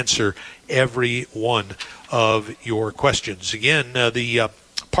there to answer every one of your questions. Again, the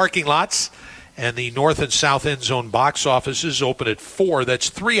parking lots and the north and south end zone box offices open at 4. That's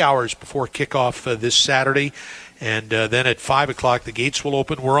 3 hours before kickoff this Saturday. And then at 5 o'clock, the gates will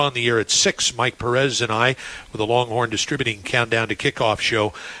open. We're on the air at 6, Mike Perez and I, with the Longhorn Distributing Countdown to Kickoff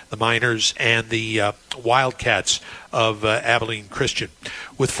show, the Miners and the Wildcats of Abilene Christian.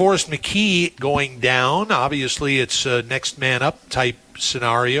 With Forrest McKee going down, obviously it's a next man up type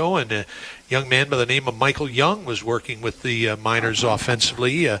scenario, and a young man by the name of Michael Young was working with the Miners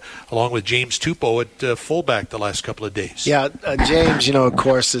offensively, along with James Tupou at fullback the last couple of days. Yeah, James, of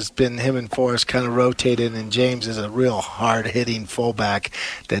course, has been him and Forrest kind of rotated, and James is a real hard-hitting fullback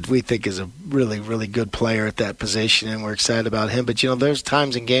that we think is a really, really good player at that position, and we're excited about him. But, there's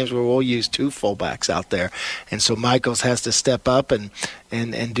times in games where we'll use 2 fullbacks out there, and so Michaels has to step up and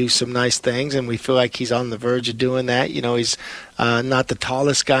do some nice things, and we feel like he's on the verge of doing that. He's not the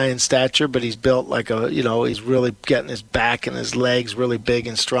tallest guy in stature, but he's built like he's really getting his back and his legs really big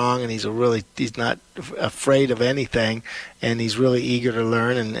and strong, and he's not afraid of anything, and he's really eager to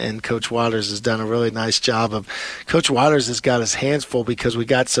learn, and Coach Waters has done a really nice job of. Coach Waters has got his hands full because we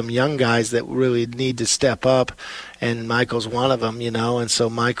got some young guys that really need to step up, and Michael's one of them, and so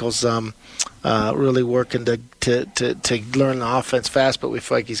Michael's really working to learn the offense fast, but we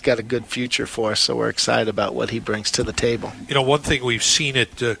feel like he's got a good future for us, so we're excited about what he brings to the table. One thing we've seen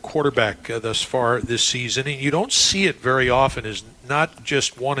at quarterback thus far this season, and you don't see it very often, is not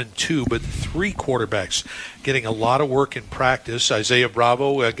just 1 and 2, but 3 quarterbacks getting a lot of work in practice. Isaiah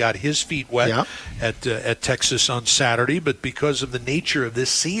Bravo got his feet wet at Texas on Saturday, but because of the nature of this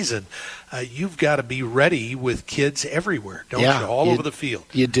season, you've got to be ready with kids everywhere, don't you? All over the field.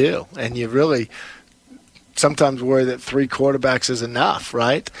 You do, and you really sometimes worry that 3 quarterbacks is enough,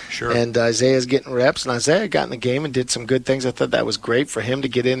 right? Sure. And Isaiah's getting reps, and Isaiah got in the game and did some good things. I thought that was great for him to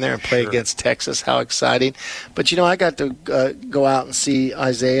get in there and play against Texas. How exciting. But, I got to go out and see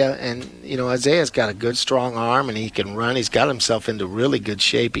Isaiah, and, Isaiah's got a good, strong arm, and he can run. He's got himself into really good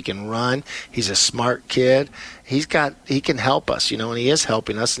shape. He can run. He's a smart kid. He can help us, and he is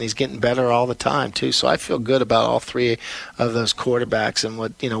helping us, and he's getting better all the time too. So I feel good about all 3 of those quarterbacks, and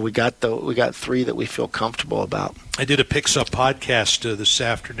we got 3 that we feel comfortable about. I did a Picks Up podcast this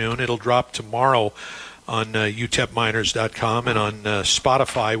afternoon. It'll drop tomorrow on UTEPminers.com and on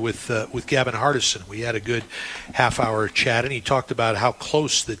Spotify with Gavin Hardison. We had a good half-hour chat, and he talked about how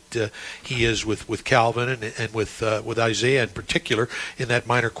close that he is with Calvin and with Isaiah in particular in that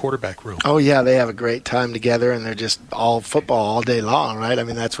Miner quarterback room. Oh, yeah, they have a great time together, and they're just all football all day long, right? I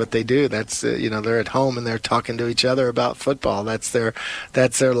mean, that's what they do. That's they're at home, and they're talking to each other about football. That's their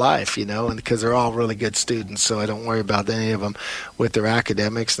life, and because they're all really good students, so I don't worry about any of them with their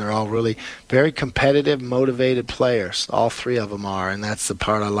academics. They're all really very competitive, motivated players. All 3 of them are, and that's the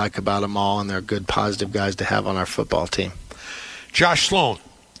part I like about them all, and they're good, positive guys to have on our football team. Josh Sloan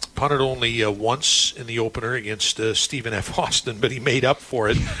punted only once in the opener against Stephen F. Austin, but he made up for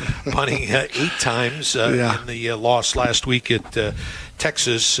it, punting 8 times in the loss last week at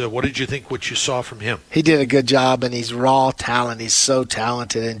Texas. What did you think what you saw from him? He did a good job, and he's raw talent. He's so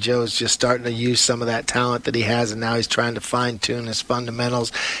talented, and Joe's just starting to use some of that talent that he has, and now he's trying to fine-tune his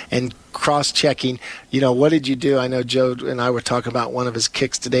fundamentals and cross-checking. What did you do? I know Joe and I were talking about one of his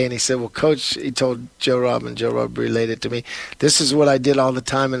kicks today, and he said, well, Coach, he told Joe Robb, and Joe Robb relayed it to me, this is what I did all the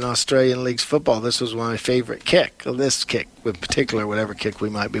time in Australian Leagues football. This was my favorite kick, this kick in particular, whatever kick we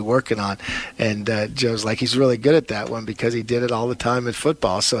might be working on. And Joe's like, he's really good at that one because he did it all the time in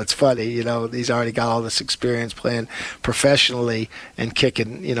football. So it's funny, he's already got all this experience playing professionally and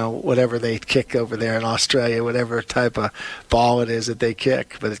kicking, whatever they kick over there in Australia, whatever type of ball it is that they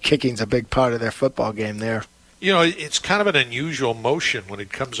kick. But kicking's a big part of their football game there. It's kind of an unusual motion when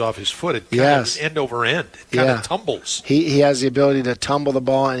it comes off his foot. It kind of end over end. It kind of tumbles. He has the ability to tumble the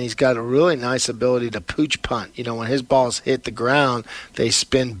ball, and he's got a really nice ability to pooch punt. When his balls hit the ground, they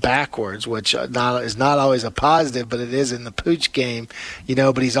spin backwards, which is not always a positive, but it is in the pooch game.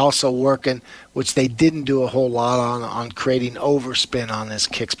 But he's also working, which they didn't do a whole lot on creating overspin on his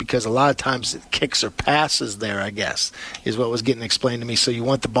kicks, because a lot of times kicks are passes there, I guess, is what was getting explained to me. So you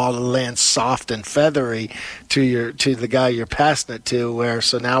want the ball to land soft and feathery to the guy you're passing it to,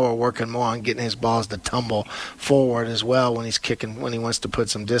 so now we're working more on getting his balls to tumble forward as well when he's kicking, when he wants to put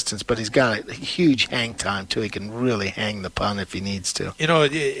some distance. But he's got a huge hang time too. He can really hang the punt if he needs to.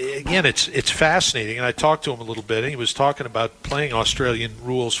 Again, it's fascinating, and I talked to him a little bit, and he was talking about playing Australian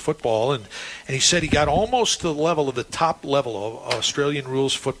rules football, and he said he got almost to the level of the top level of Australian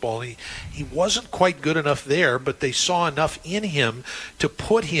rules football. He wasn't quite good enough there, but they saw enough in him to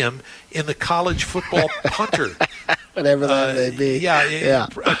put him in the college football punter. Whatever that may be.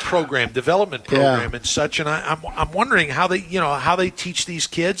 A development program and such. And I'm wondering how they teach these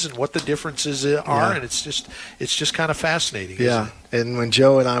kids and what the differences are, and it's just kind of fascinating. Yeah. Isn't it? And when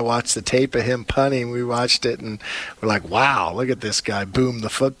Joe and I watched the tape of him punting, we watched it and we're like, wow, look at this guy boom the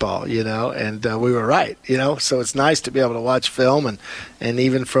football, and we were right, So it's nice to be able to watch film and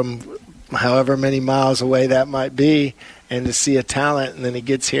even from however many miles away that might be, and to see a talent, and then he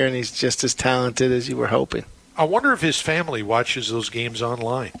gets here and he's just as talented as you were hoping. I wonder if his family watches those games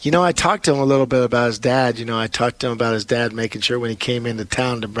online. I talked to him a little bit about his dad. I talked to him about his dad making sure when he came into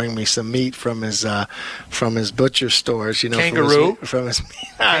town to bring me some meat from his butcher stores. Kangaroo? From his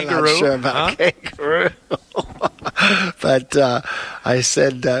I'm not sure about kangaroo. But I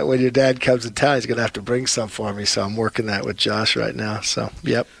said when your dad comes to town, he's going to have to bring some for me. So I'm working that with Josh right now. So,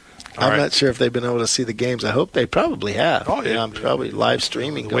 yep. I'm not sure if they've been able to see the games. I hope they probably have. Oh, yeah. Probably live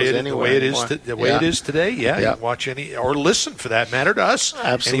streaming goes anywhere. The way it is today, you can watch any, or listen for that matter to us,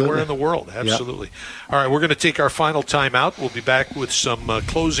 anywhere in the world. Absolutely. All right, we're going to take our final time out. We'll be back with some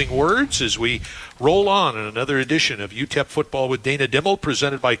closing words as we roll on in another edition of UTEP Football with Dana Dimel,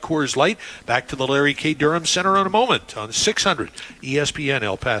 presented by Coors Light. Back to the Larry K. Durham Center in a moment on 600 ESPN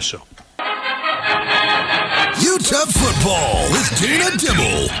El Paso. UTEP Football with Dana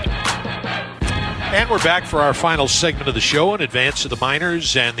Dimel. And we're back for our final segment of the show in advance of the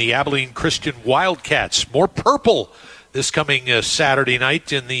Miners and the Abilene Christian Wildcats. More purple this coming Saturday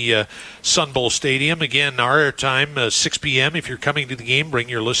night in the Sun Bowl Stadium. Again, our time, 6 p.m. If you're coming to the game, bring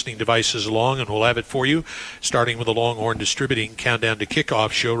your listening devices along, and we'll have it for you, starting with the Longhorn Distributing Countdown to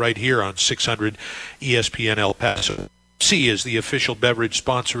Kickoff show right here on 600 ESPN El Paso. Pepsi is the official beverage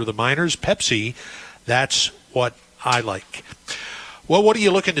sponsor of the Miners. Pepsi, that's what I like. Well, what are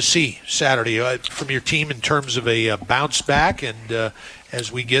you looking to see Saturday from your team in terms of a bounce back and as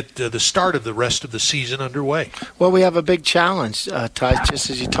we get the start of the rest of the season underway? Well, we have a big challenge, Ty, just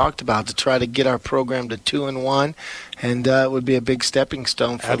as you talked about, to try to get our program to 2-1, and it would be a big stepping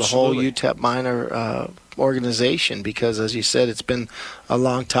stone for Absolutely. the whole UTEP Miner organization, because, as you said, it's been a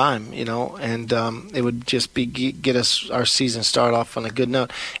long time, and it would just be get us our season started off on a good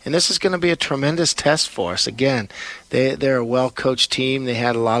note. And this is going to be a tremendous test for us. Again, they're a well-coached team. They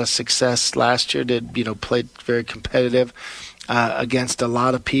had a lot of success last year. Played very competitive against a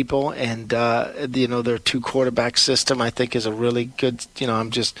lot of people, and their two-quarterback system I think is a really good.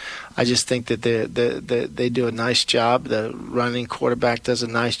 I just think that they do a nice job. The running quarterback does a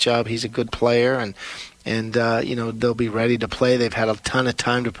nice job. He's a good player, and they'll be ready to play. They've had a ton of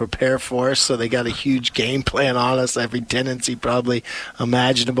time to prepare for us, so they got a huge game plan on us. Every tendency probably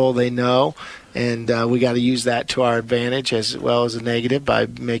imaginable they know, and we got to use that to our advantage as well as a negative by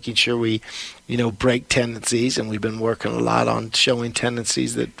making sure we break tendencies, and we've been working a lot on showing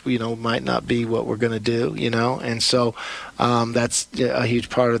tendencies that might not be what we're going to do, and so that's a huge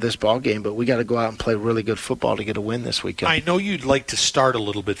part of this ball game. But we got to go out and play really good football to get a win this weekend. I know you'd like to start a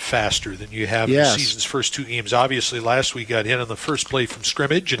little bit faster than you have in the season's first two games. Obviously, last week got hit on the first play from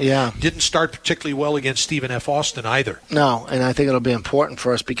scrimmage and didn't start particularly well against Stephen F. Austin either. No, and I think it'll be important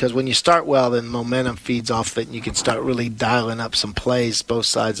for us because when you start well, then momentum feeds off it, and you can start really dialing up some plays both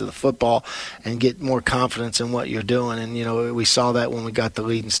sides of the football and get more confidence in what you're doing. And, we saw that when we got the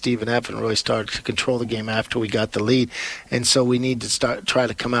lead in Stephen F. and really started to control the game after we got the lead. And so we need to try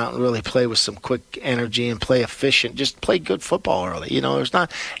to come out and really play with some quick energy and play efficient. Just play good football early. There's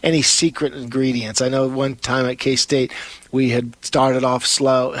not any secret ingredients. I know one time at K-State, we had started off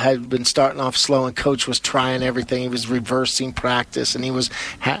slow, and Coach was trying everything. He was reversing practice, and he was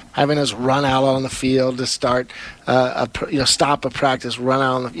having us run out on the field to start, stop a practice, run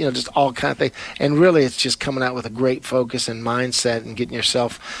out on the, just all kind of things. And really, it's just coming out with a great focus and mindset and getting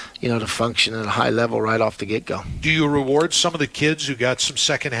yourself, to function at a high level right off the get-go. Do you reward some of the kids who got some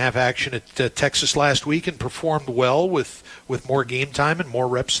second-half action at Texas last week and performed well with more game time and more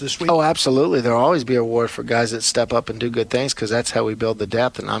reps this week? Oh, absolutely. There'll always be a reward for guys that step up and do good things, because that's how we build the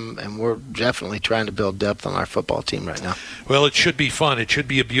depth, and we're definitely trying to build depth on our football team right now. Well, it should be fun. It should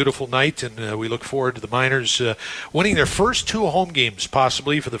be a beautiful night, and we look forward to the Miners winning their first two home games,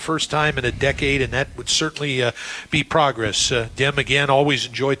 possibly for the first time in a decade, and that would certainly be progress. Dim, again, always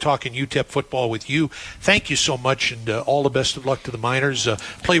enjoy talking UTEP football with you. Thank you so much, and all the best of luck to the Miners.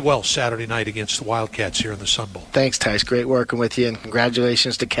 Play well Saturday night against the Wildcats here in the Sun Bowl. Thanks, Tice. Great working with you, and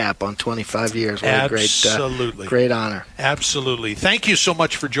congratulations to Cap on 25 years. What Absolutely. a great honor. Absolutely. Thank you so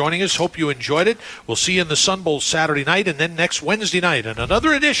much for joining us. Hope you enjoyed it. We'll see you in the Sun Bowl Saturday night and then next Wednesday night on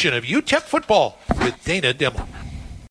another edition of UTEP Football with Dana Dimel.